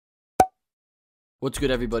What's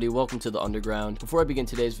good, everybody? Welcome to the Underground. Before I begin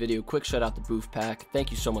today's video, quick shout out to Booth Pack.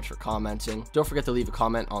 Thank you so much for commenting. Don't forget to leave a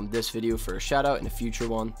comment on this video for a shout out in a future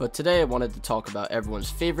one. But today I wanted to talk about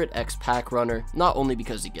everyone's favorite ex-pack runner, not only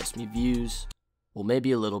because he gets me views, well,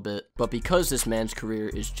 maybe a little bit, but because this man's career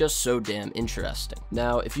is just so damn interesting.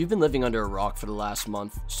 Now, if you've been living under a rock for the last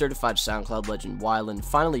month, certified SoundCloud legend Weiland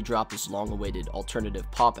finally dropped his long-awaited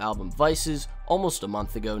alternative pop album Vices almost a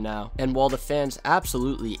month ago now, and while the fans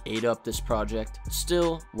absolutely ate up this project,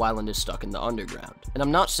 still, Weiland is stuck in the underground. And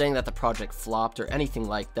I'm not saying that the project flopped or anything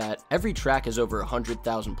like that. Every track has over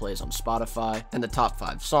 100,000 plays on Spotify, and the top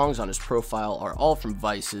 5 songs on his profile are all from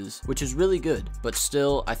Vices, which is really good, but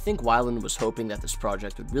still, I think Weiland was hoping that this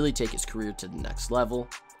project would really take his career to the next level.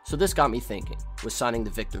 So this got me thinking, was signing the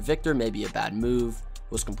Victor maybe a bad move?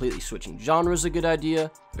 Was completely switching genres a good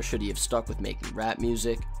idea, or should he have stuck with making rap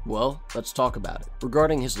music? Well, let's talk about it.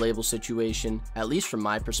 Regarding his label situation, at least from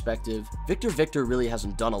my perspective, Victor really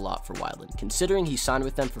hasn't done a lot for Weiland, considering he signed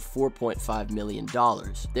with them for $4.5 million.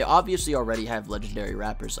 They obviously already have legendary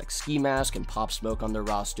rappers like Ski Mask and Pop Smoke on their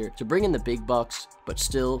roster to bring in the big bucks, but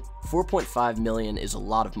still, $4.5 million is a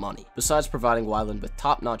lot of money. Besides providing Weiland with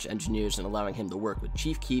top-notch engineers and allowing him to work with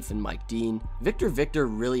Chief Keef and Mike Dean, Victor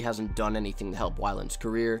really hasn't done anything to help Weiland's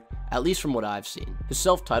career, at least from what I've seen. His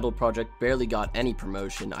self-titled project barely got any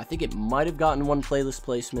promotion. I think it might have gotten one playlist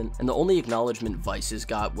placement, and the only acknowledgement Vices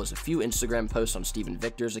got was a few Instagram posts on Steven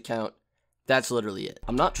Victor's account. That's literally it.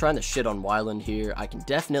 I'm not trying to shit on Weiland here. I can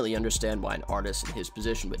definitely understand why an artist in his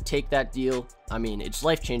position would take that deal. I mean, it's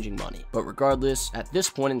life-changing money. But regardless, at this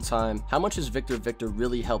point in time, how much has Victor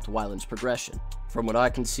really helped Weiland's progression? From what I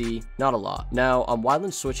can see, not a lot. Now, on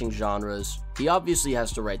Weiland switching genres, he obviously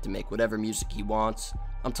has the right to make whatever music he wants.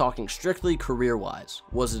 I'm talking strictly career-wise.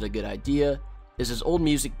 Was it a good idea? Is his old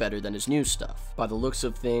music better than his new stuff? By the looks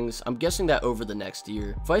of things, I'm guessing that over the next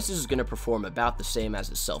year, Vices is going to perform about the same as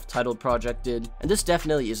his self-titled project did, and this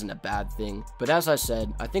definitely isn't a bad thing, but as I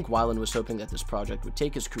said, I think Weiland was hoping that this project would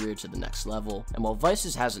take his career to the next level, and while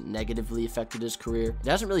Vices hasn't negatively affected his career, it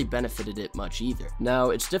hasn't really benefited it much either. Now,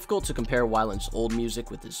 it's difficult to compare Weiland's old music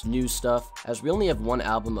with his new stuff, as we only have one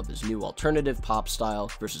album of his new alternative pop style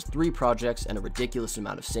versus 3 projects and a ridiculous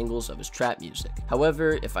amount of singles of his trap music.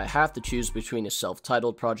 However, if I have to choose between his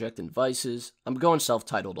self-titled project and Vices, I'm going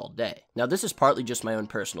self-titled all day. Now, this is partly just my own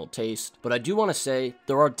personal taste, but I do want to say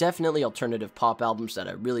there are definitely alternative pop albums that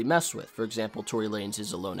I really mess with. For example, Tory Lanez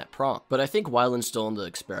is Alone at Prom. But I think Weiland's still in the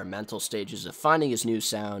experimental stages of finding his new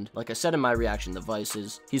sound. Like I said in my reaction to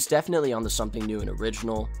Vices, he's definitely on to something new and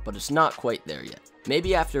original, but it's not quite there yet.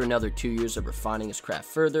 Maybe after another 2 years of refining his craft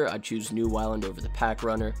further, I'd choose new Weiland over the Pack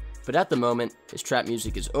Runner. But at the moment, his trap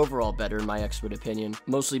music is overall better in my expert opinion,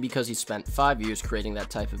 mostly because he spent 5 years creating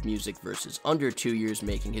that type of music versus under 2 years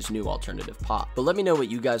making his new alternative pop. But let me know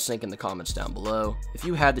what you guys think in the comments down below. If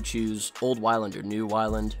you had to choose old Weiland or new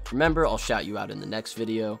Weiland, remember I'll shout you out in the next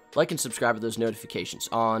video. Like and subscribe with those notifications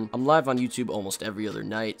on. I'm live on YouTube almost every other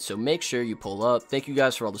night, so make sure you pull up. Thank you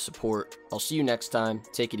guys for all the support. I'll see you next time.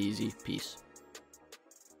 Take it easy. Peace.